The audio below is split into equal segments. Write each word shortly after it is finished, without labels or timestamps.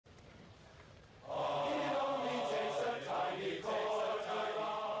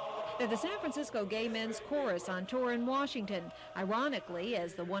They're the San Francisco Gay Men's Chorus on tour in Washington. Ironically,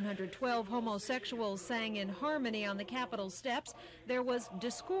 as the 112 homosexuals sang in harmony on the Capitol steps, there was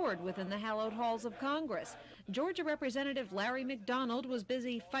discord within the hallowed halls of Congress. Georgia Representative Larry McDonald was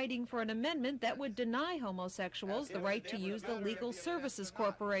busy fighting for an amendment that would deny homosexuals the right to use the Legal Services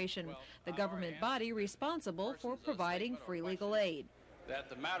Corporation, the government body responsible for providing free legal aid.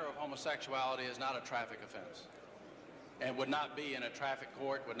 That the matter of homosexuality is not a traffic offense, and would not be in a traffic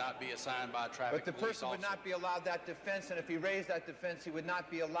court, would not be assigned by a traffic police officer. But the person would not be allowed that defense, and if he raised that defense, he would not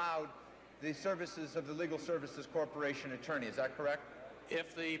be allowed the services of the Legal Services Corporation attorney. Is that correct?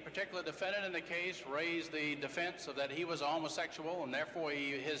 If the particular defendant in the case raised the defense of that he was a homosexual and therefore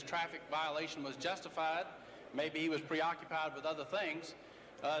his traffic violation was justified, maybe he was preoccupied with other things,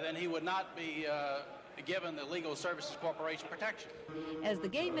 then he would not be given the Legal Services Corporation protection. As the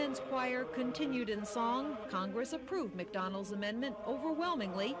Gay Men's Choir continued in song, Congress approved McDonald's amendment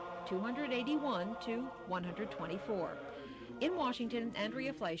overwhelmingly, 281 to 124. In Washington,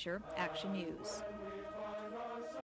 Andrea Fleischer, Action News.